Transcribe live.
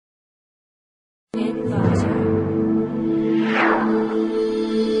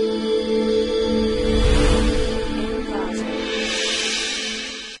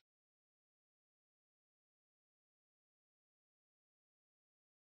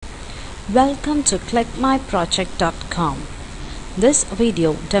Welcome to clickmyproject.com. This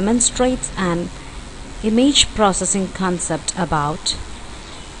video demonstrates an image processing concept about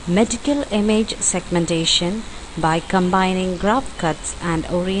medical image segmentation by combining graph cuts and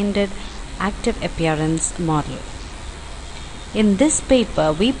oriented active appearance model. In this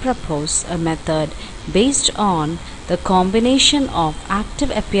paper, we propose a method based on the combination of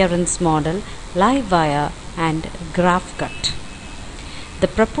active appearance model, live wire, and graph cut. The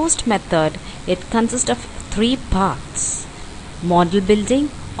proposed method, it consists of three parts: model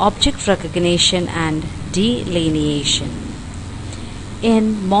building, object recognition, and delineation.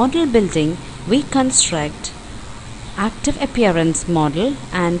 In model building, we construct active appearance model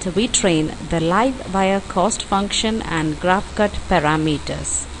and we train the live wire cost function and graph cut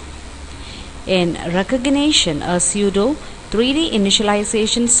parameters. In recognition, a pseudo 3D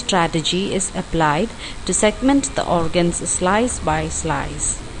initialization strategy is applied to segment the organs slice by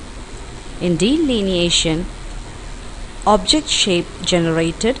slice. In delineation, object shape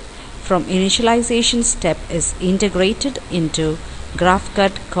generated from initialization step is integrated into graph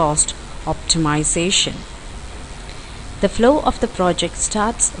cut cost optimization. The flow of the project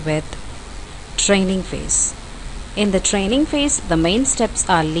starts with training phase. In the training phase, the main steps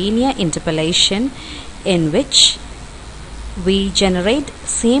are linear interpolation, in which we generate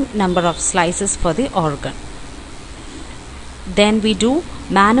same number of slices for the organ. Then we do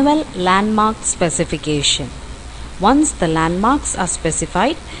manual landmark specification. Once the landmarks are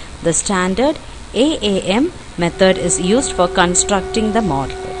specified, the standard AAM method is used for constructing the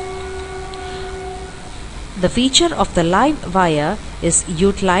model. The feature of the live wire is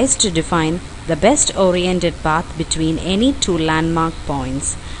utilized to define the best oriented path between any two landmark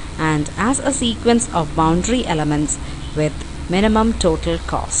points and as a sequence of boundary elements with minimum total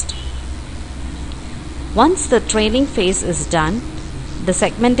cost. Once the training phase is done, the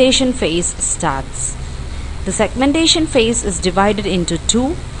segmentation phase starts. The segmentation phase is divided into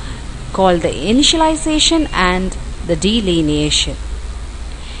two, called the initialization and the delineation.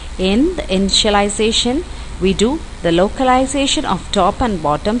 In the initialization, we do the localization of top and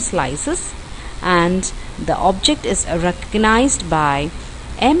bottom slices, and the object is recognized by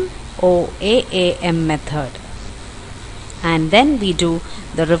MOAAM method. And then we do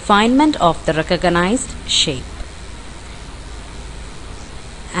the refinement of the recognized shape.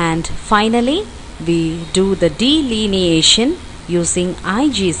 And finally, we do the delineation using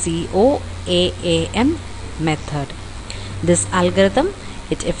IGC-OAAM method. This algorithm,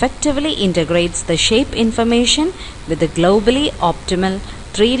 it effectively integrates the shape information with the globally optimal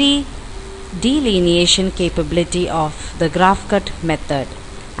 3D delineation capability of the graph cut method.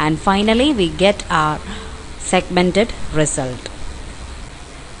 And finally, we get our segmented result.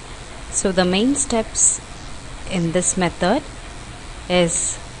 So the main steps in this method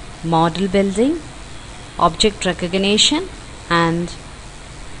is model building, object recognition, and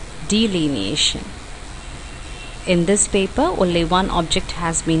delineation. In this paper, only one object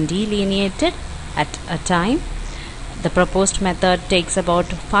has been delineated at a time. The proposed method takes about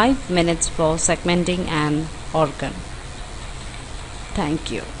 5 minutes for segmenting an organ. Thank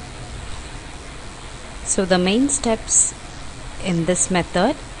you. So the main steps in this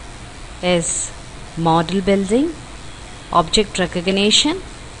method is model building, object recognition,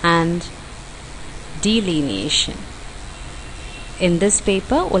 and delineation. In this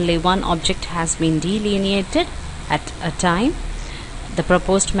paper, only one object has been delineated at a time. The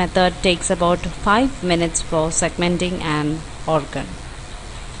proposed method takes about 5 minutes for segmenting an organ.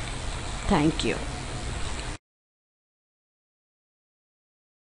 Thank you.